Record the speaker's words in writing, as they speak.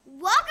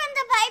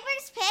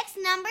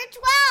number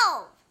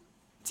 12.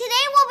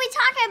 Today we'll be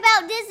talking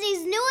about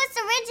Disney's newest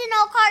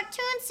original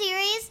cartoon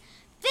series,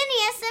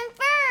 Phineas and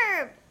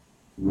Ferb.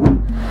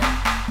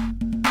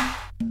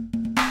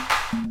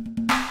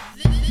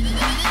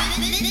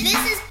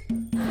 This is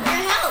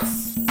your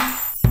house,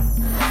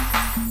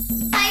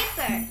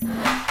 Piper.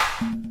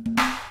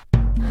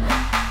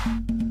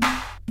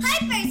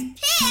 Piper's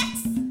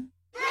Picks?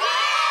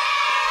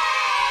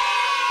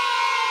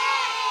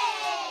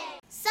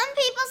 Some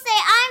people say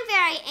I'm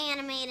very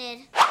animated,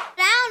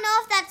 but I don't know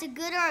if that's a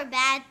good or a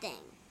bad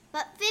thing.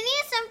 But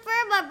Phineas and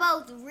Ferb are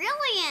both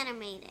really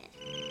animated.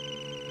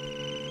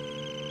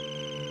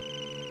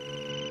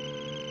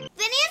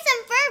 Phineas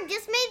and Ferb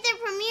just made their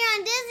premiere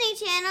on Disney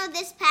Channel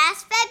this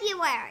past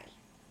February,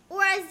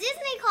 or as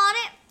Disney called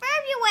it,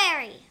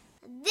 Ferbuary.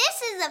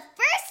 This is the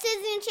first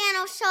Disney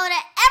Channel show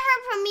to ever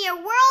premiere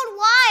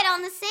worldwide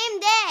on the same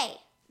day.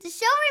 The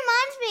show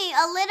reminds me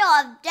a little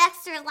of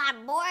Dexter's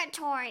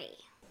Laboratory.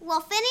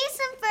 Well, Phineas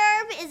and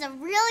Ferb is a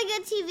really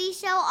good TV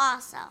show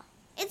also.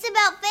 It's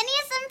about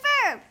Phineas and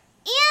Ferb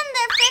and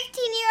their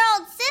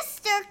 15-year-old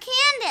sister,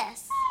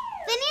 Candace.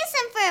 Phineas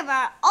and Ferb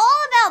are all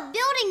about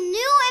building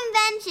new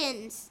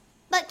inventions,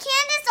 but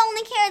Candace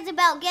only cares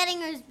about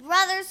getting her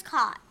brothers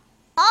caught.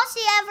 All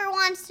she ever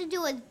wants to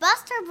do is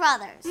bust her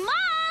brothers. Mom!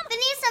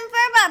 Phineas and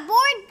Ferb are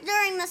bored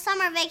during the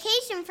summer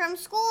vacation from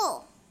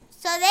school,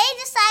 so they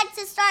decide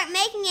to start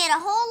making it a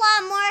whole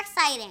lot more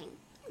exciting.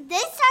 They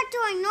start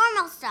doing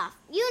normal stuff,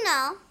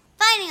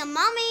 finding a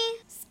mummy,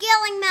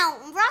 scaling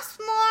Mount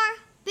Rushmore,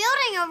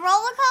 building a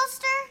roller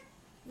coaster,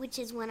 which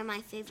is one of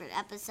my favorite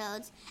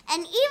episodes,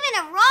 and even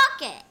a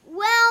rocket.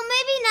 Well,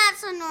 maybe not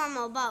so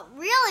normal, but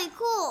really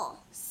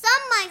cool.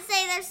 Some might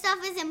say their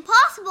stuff is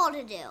impossible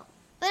to do,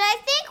 but I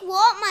think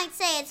Walt might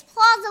say it's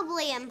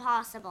plausibly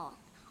impossible.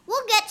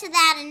 We'll get to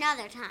that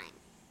another time.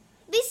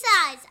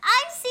 Besides,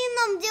 I've seen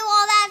them do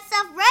all that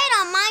stuff right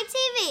on my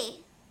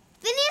TV.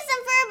 Phineas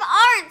and Ferb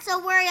aren't so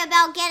worried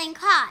about getting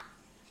caught.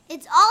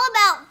 It's all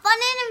about fun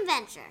and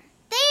adventure.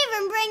 They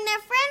even bring their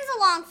friends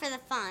along for the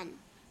fun.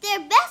 Their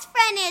best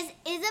friend is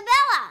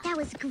Isabella. That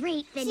was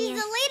great, Phineas. She's the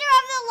leader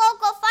of the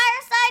local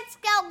Fireside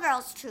Scout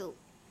Girls troop.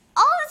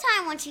 All the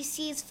time when she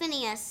sees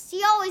Phineas,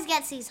 she always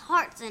gets these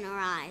hearts in her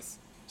eyes.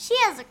 She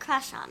has a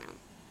crush on him.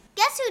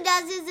 Guess who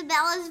does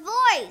Isabella's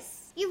voice?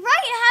 You're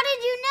right, how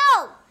did you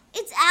know?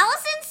 It's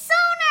Allison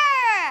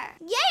Soner!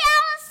 Yay,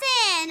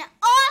 Allison!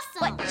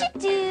 Awesome! What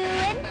you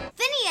doing?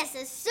 Phineas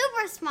is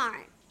super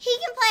smart. He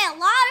can play a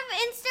lot of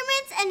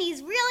instruments and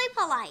he's really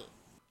polite.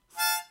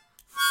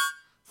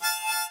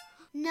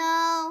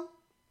 No,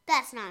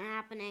 that's not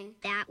happening.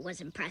 That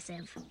was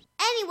impressive.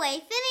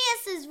 Anyway,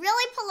 Phineas is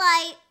really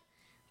polite,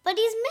 but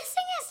he's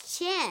missing his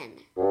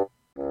chin.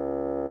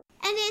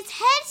 And his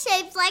head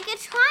shaped like a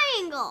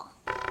triangle.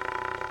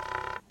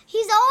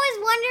 He's always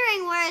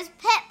wondering where his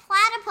pet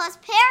platypus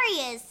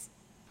Perry is.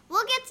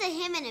 We'll get to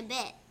him in a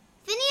bit.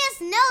 Phineas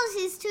knows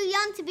he's too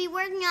young to be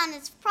working on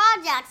his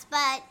projects,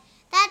 but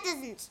that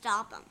doesn't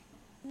stop him.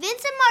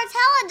 Vincent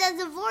Martella does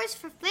the voice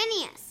for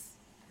Phineas.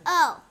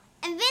 Oh,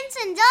 and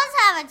Vincent does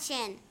have a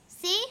chin.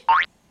 See?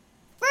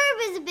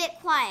 Ferb is a bit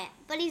quiet,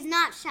 but he's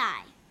not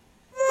shy.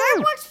 Ferb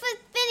works with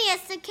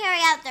Phineas to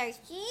carry out their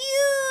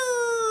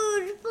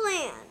huge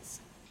plans.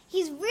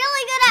 He's really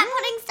good at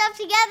putting stuff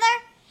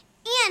together,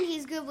 and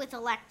he's good with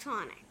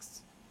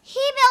electronics. He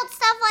built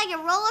stuff like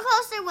a roller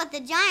coaster with a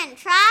giant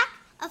track,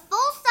 a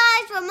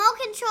full-size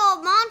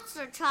remote-controlled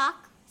monster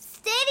truck,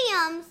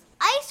 stadiums,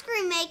 ice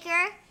cream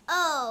maker.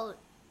 Oh,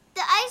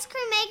 the ice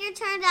cream maker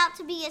turned out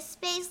to be a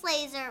space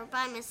laser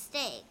by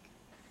mistake.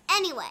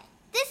 Anyway,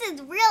 this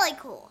is really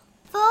cool.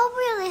 Ferb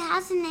really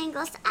has an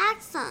English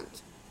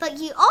accent, but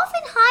he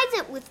often hides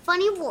it with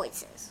funny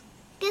voices.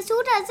 Guess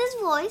who does his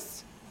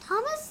voice?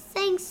 Thomas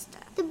Sangster,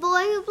 the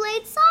boy who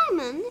played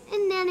Simon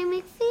in Nanny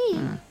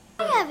McPhee.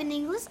 I have an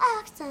English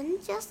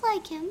accent just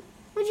like him.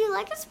 Would you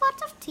like a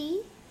spot of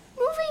tea?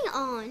 Moving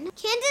on.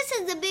 Candace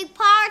is a big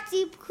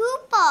party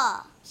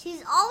pooper.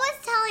 She's always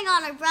telling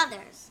on her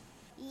brothers.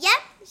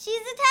 Yep,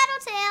 she's a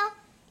tattletale.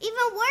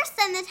 Even worse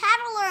than the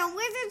tattler in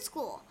Wizard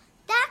School.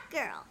 That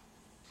girl.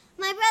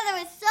 My brother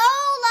is so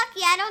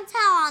lucky I don't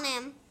tell on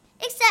him.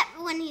 Except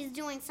when he's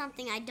doing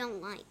something I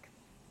don't like.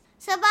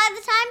 So by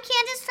the time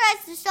Candace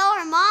tries to show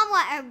her mom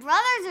what her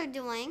brothers are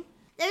doing,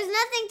 there's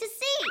nothing to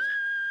see.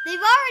 They've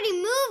already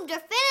moved or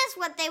finished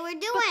what they were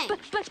doing.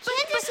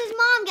 Candace's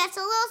mom gets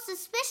a little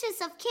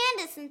suspicious of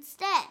Candace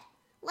instead.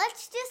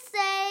 Let's just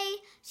say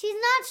she's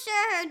not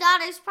sure her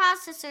daughter's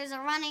processors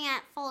are running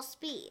at full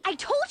speed. I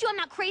told you I'm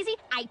not crazy.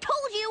 I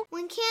told you.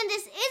 When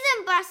Candace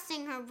isn't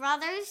busting her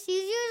brothers,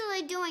 she's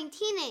usually doing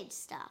teenage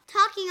stuff,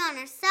 talking on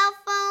her cell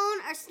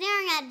phone or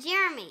staring at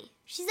Jeremy.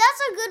 She's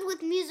also good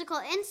with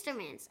musical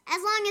instruments,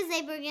 as long as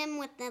they begin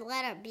with the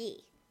letter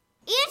B.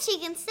 And she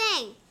can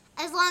sing,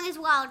 as long as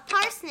wild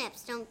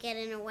parsnips don't get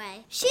in her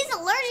way. She's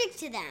allergic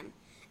to them.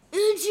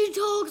 And she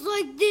talks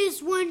like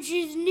this when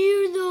she's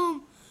near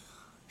them.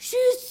 She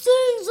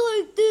sings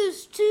like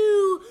this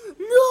too.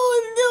 No,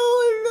 no,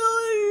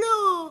 no,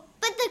 no.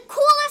 But But the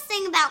coolest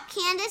thing about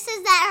Candace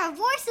is that her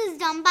voice is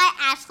done by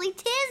Ashley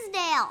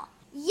Tisdale.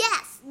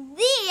 Yes,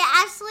 the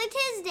Ashley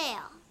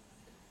Tisdale.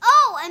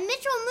 Oh, and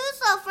Mitchell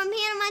Musso from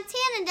Hannah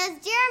Montana does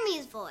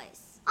Jeremy's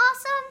voice.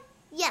 Awesome?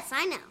 Yes,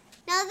 I know.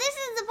 Now this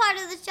is the part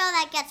of the show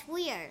that gets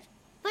weird.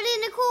 But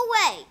in a cool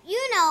way.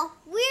 You know,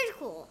 weird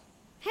cool.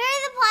 Perry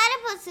the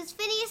Platypus is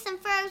Phineas and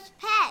Ferb's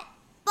pet.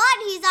 But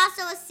he's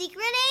also a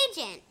secret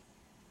agent.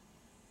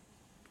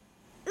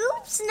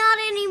 Oops, not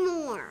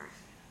anymore.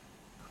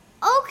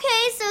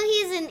 Okay, so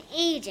he's an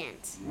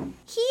agent.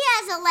 He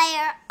has a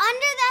lair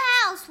under the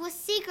house with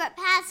secret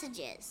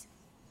passages.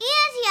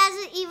 And he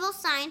has an evil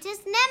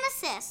scientist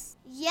nemesis.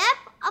 Yep,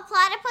 a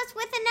platypus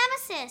with a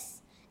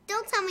nemesis.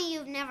 Don't tell me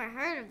you've never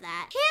heard of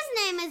that. His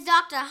name is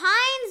Dr.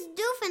 Heinz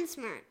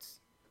Doofenshmirtz.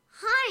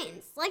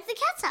 Heinz, like the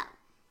ketchup.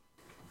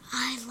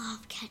 I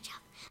love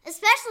ketchup,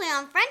 especially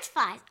on French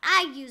fries.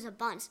 I use a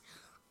bunch.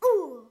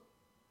 Ooh.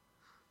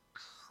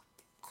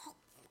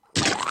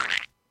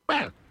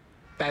 Well,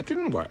 that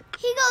didn't work.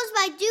 He goes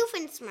by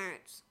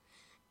Doofenshmirtz.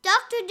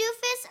 Dr.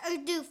 Doofus or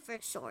Doof for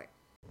short.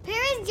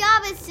 Perry's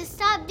job is to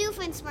stop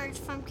Doofenshmirtz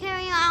from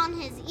carrying out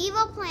his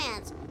evil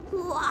plans.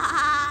 Moving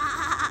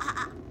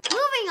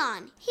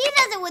on. He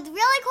does it with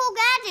really cool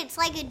gadgets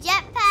like a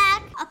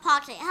jetpack, a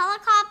pocket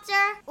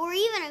helicopter, or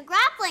even a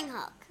grappling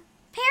hook.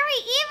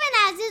 Perry even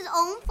has his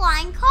own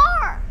flying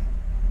car.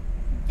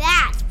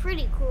 That's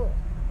pretty cool.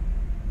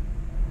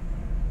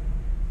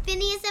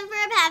 Phineas and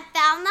Ferb have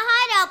found the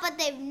hideout, but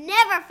they've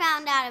never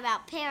found out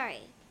about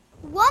Perry.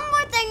 One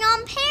more thing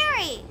on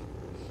Perry.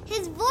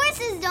 His voice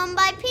is done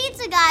by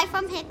Pizza Guy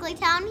from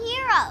Hickleytown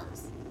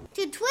Heroes.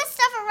 To twist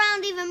stuff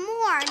around even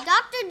more,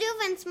 Dr.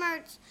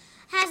 Doofenshmirtz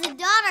has a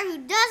daughter who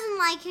doesn't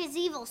like his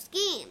evil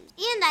schemes.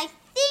 And I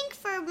think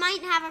Ferb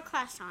might have a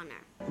crush on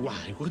her.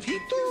 Why would he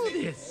do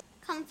this?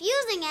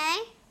 Confusing,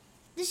 eh?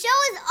 The show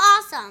is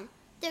awesome.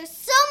 There's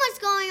so much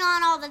going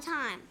on all the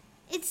time.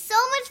 It's so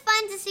much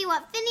fun to see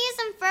what Phineas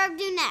and Ferb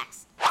do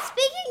next.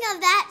 Speaking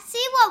of that,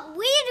 see what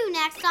we do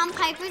next on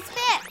Piper's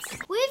Picks.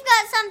 We've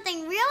got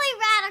something really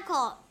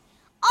radical,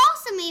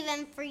 awesome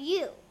even for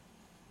you.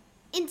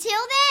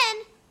 Until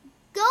then,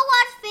 go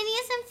watch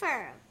Phineas and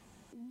Ferb.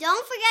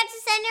 Don't forget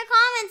to send your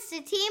comments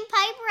to Team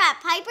Piper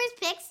at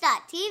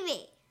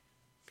piperspicks.tv.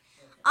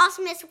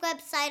 Awesomest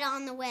website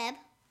on the web.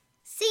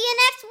 See you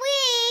next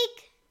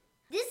week.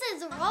 This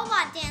is a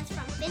robot dance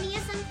from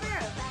Phineas and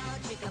Ferb.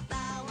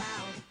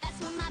 That's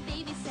what my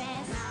baby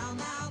says. Meow,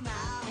 meow,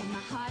 meow. And my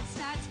heart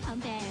starts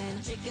pumping.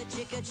 Chicka,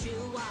 chicka,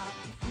 chew up.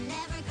 I'm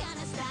never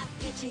gonna stop.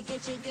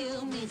 Getcha,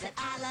 goo means that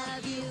I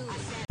love you.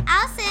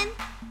 Allison,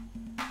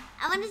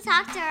 I want to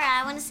talk to her.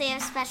 I want to say a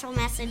special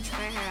message for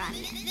her on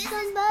it.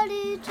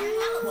 Somebody to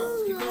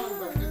love.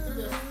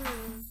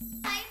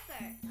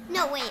 Piper.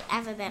 No, wait, I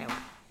have a better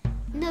one.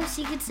 No,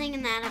 she could sing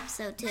in that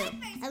episode too.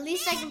 At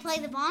least I can play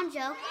the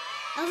banjo.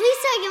 At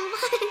least I can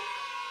play.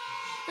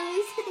 At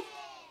least I can.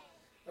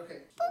 Okay.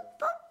 Boop,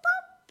 boop,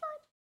 boop,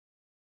 boop.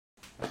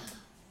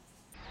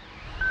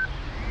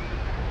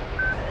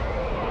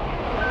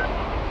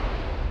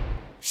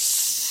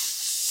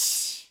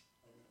 Shh.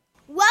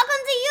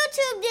 Welcome to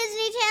YouTube,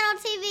 Disney Channel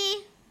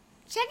TV.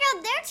 Check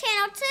out their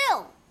channel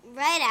too,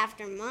 right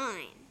after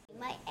mine.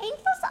 My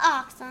ankle's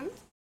awesome.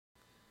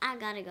 I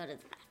gotta go to the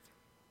bathroom.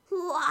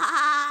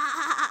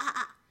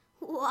 Wah,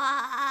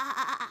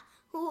 wah,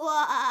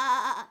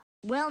 wah.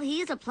 Well,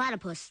 he's a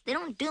platypus. They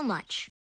don't do much.